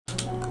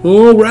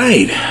All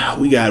right,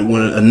 we got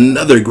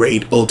another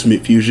great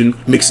Ultimate Fusion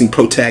mixing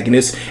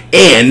protagonist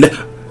and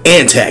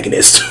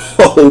antagonist.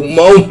 Oh,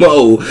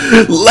 Momo,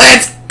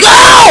 let's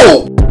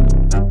go!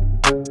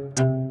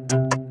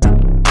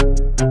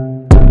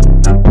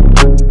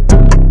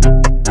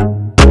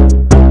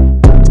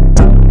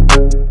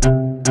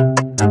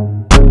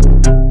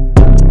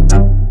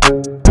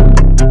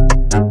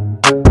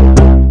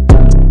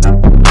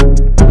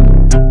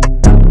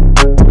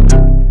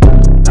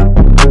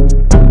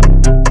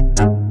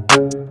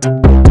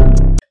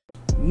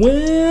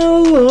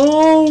 Well,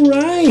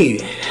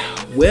 alright.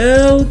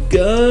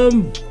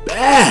 Welcome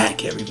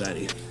back,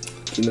 everybody,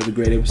 to another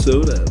great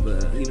episode of,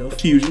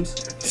 Fusions.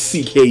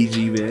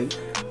 CKG, man.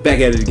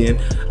 Back at it again.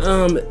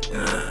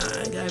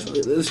 Guys,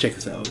 let's check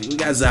this out. We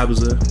got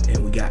Zabuza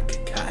and we got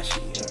Kakashi,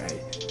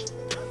 alright?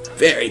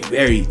 Very,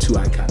 very two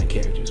iconic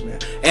characters, man.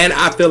 And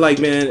I feel like,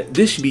 man,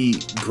 this should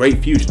be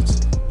great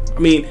fusions. I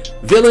mean,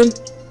 villain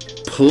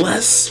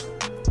plus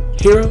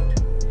hero.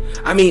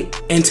 I mean,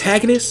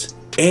 antagonist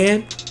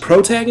and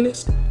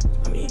protagonist.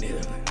 I mean,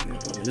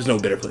 there's no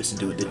better place to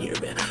do it than here,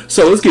 man.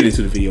 So let's get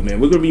into the video, man.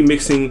 We're gonna be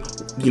mixing,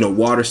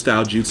 water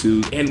style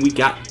jutsu, and we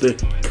got the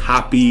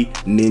copy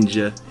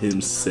ninja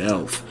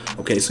himself.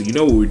 Okay, so you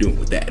know what we're doing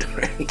with that,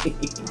 right?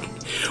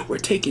 We're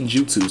taking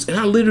jutsus, and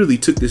I literally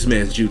took this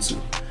man's jutsu.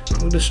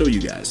 I'm gonna show you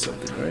guys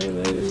something. All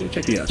right,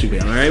 check me out. All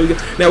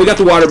right, now we got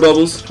the water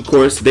bubbles. Of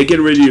course, they get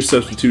rid of your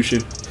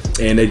substitution,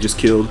 and they just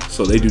killed,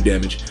 so they do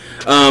damage.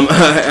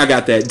 I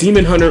got that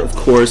Demon Hunter, of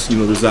course, the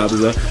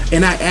Zabuza,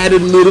 and I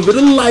added a little bit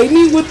of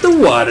lightning with the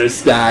water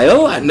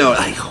style. I know,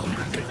 like, oh my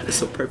god, it's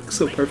so perfect,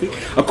 so perfect.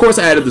 Of course,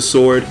 I added the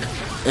sword.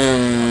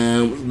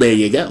 There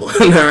you go.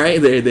 All right,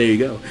 there you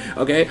go.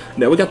 Okay,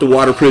 now we got the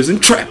water prison.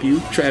 Trap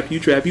you,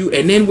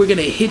 and then we're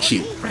gonna hit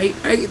you. Right,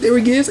 there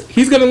he is.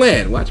 He's gonna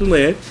land. Watch him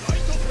land.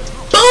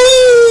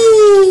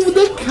 Boom!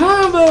 The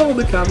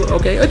combo.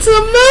 Okay, it's a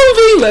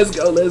movie. Let's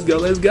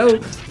go.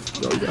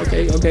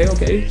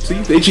 Okay. See,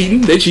 they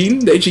cheating.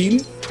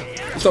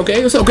 It's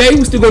okay. We're still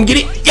gonna get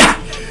it. Yeah!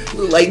 A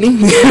little lightning.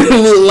 A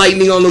little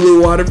lightning on the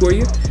little water for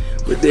you.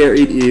 But there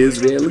it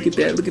is, man. Look at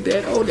that.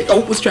 Oh,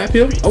 let's trap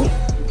him. Oh,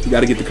 you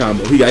gotta get the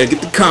combo. Yeah,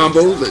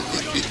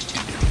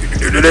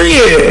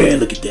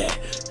 look at that.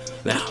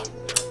 Now,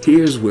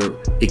 here's where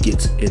it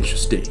gets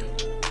interesting.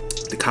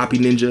 The copy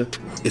ninja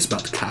is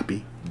about to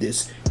copy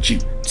this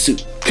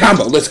jutsu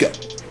combo. Let's go.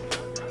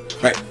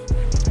 All right.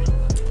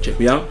 Check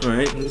me out. All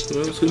right, let's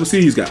see what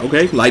he's got.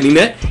 Okay, lightning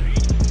net.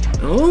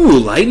 Oh,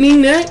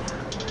 lightning net.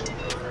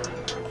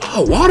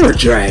 Oh, water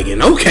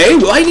dragon. Okay,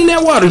 lightning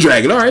net, water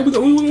dragon. All right, we're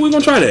gonna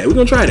try that.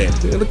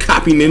 The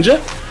copy ninja.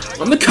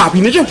 I'm the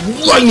copy ninja.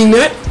 Lightning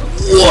net,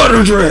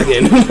 water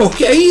dragon.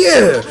 Okay,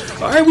 yeah.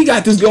 All right, we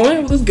got this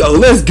going. Let's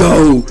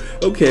go.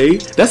 Okay,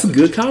 that's a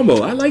good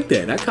combo. I like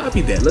that. I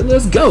copied that.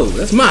 Let's go.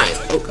 That's mine.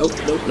 Oh,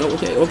 no.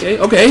 Okay.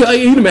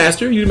 You the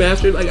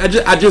master. Like I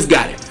just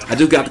got it. I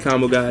just got the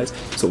combo, guys.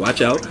 So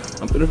watch out.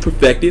 I'm gonna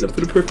perfect it.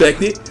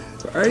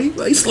 All right,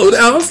 like slow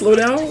down.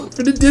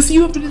 For the diss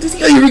you. Oh,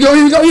 here we go.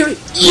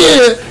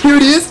 Yeah, here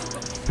it is.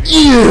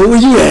 Yeah, where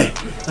you at?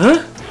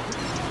 Huh?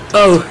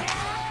 Oh,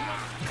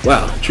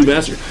 wow, true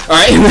master. All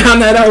right, now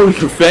that I already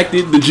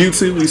perfected the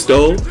jutsu we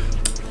stole,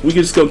 we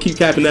can just go keep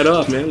capping that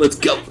off, man. Let's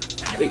go.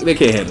 They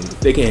can't handle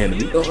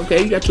me. Oh,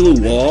 okay, you got your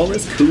little wall.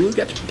 That's cool.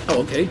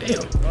 Okay,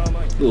 damn.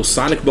 Little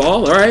Sonic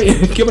ball. All right,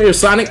 come here,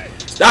 Sonic.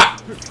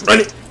 Stop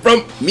running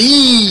from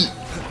me.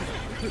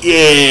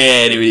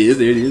 Yeah, there it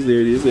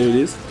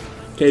is.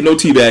 Okay, no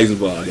tea bags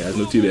involved, guys.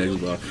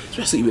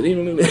 Especially,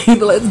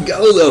 let's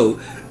go though.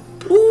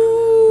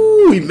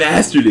 Ooh, we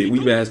mastered it.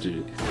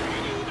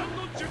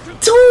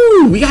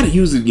 Ooh, we gotta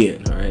use it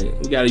again. All right,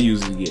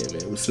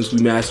 man. Since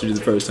we mastered it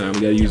the first time, we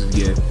gotta use it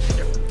again.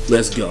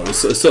 Let's go.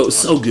 It's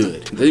so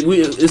good.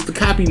 It's the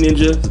copy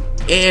ninja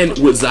and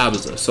with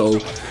Zabuza. So,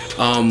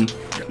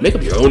 make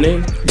up your own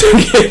name.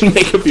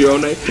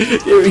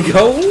 Here we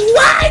go.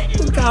 What?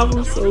 The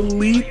combo's so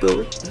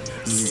lethal.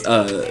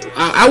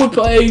 I would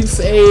play,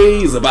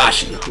 say,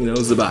 Zabashi.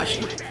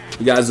 Zabashi.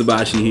 We got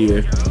Zabashi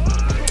here,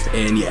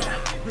 and yeah.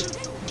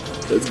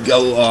 Let's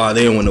go. Oh,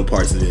 they don't want no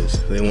parts of this.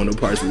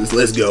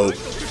 Let's go.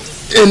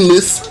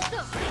 Endless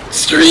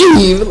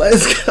stream.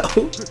 Let's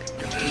go.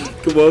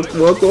 Come on.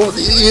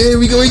 Here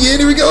we go again.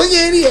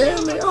 Yeah.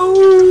 Like,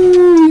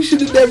 oh, you should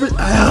have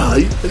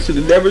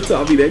never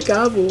taught me that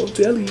combo. I'm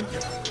telling you.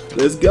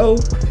 Let's go.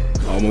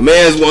 Oh, my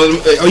man's one.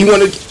 Oh, you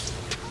want to?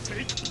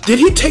 Did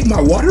he take my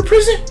water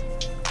prison?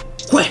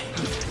 What?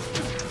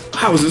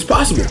 How is this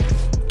possible?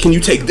 Can you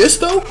take this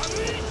though?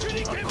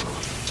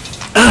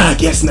 I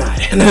guess not.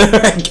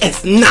 I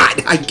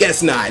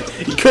guess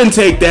not. You couldn't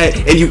take that,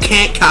 and you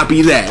can't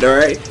copy that. All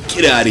right,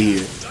 get out of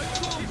here.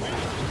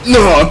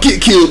 No, I'll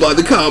get killed by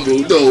the combo.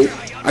 No,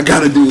 I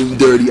gotta do him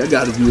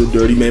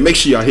dirty. Man. Make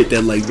sure y'all hit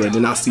that like button,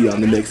 and I'll see y'all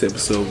in the next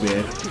episode,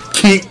 man.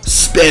 Keep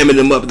spamming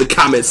them up in the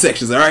comment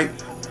sections. All right,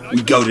 we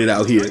goated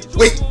out here.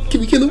 Wait,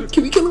 can we kill him?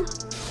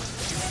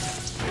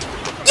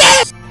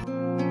 Yes!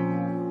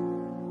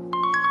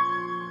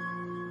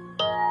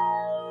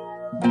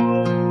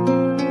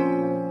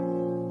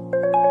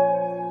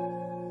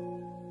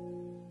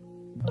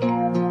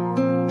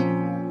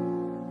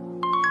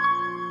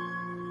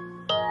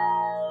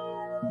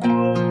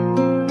 you.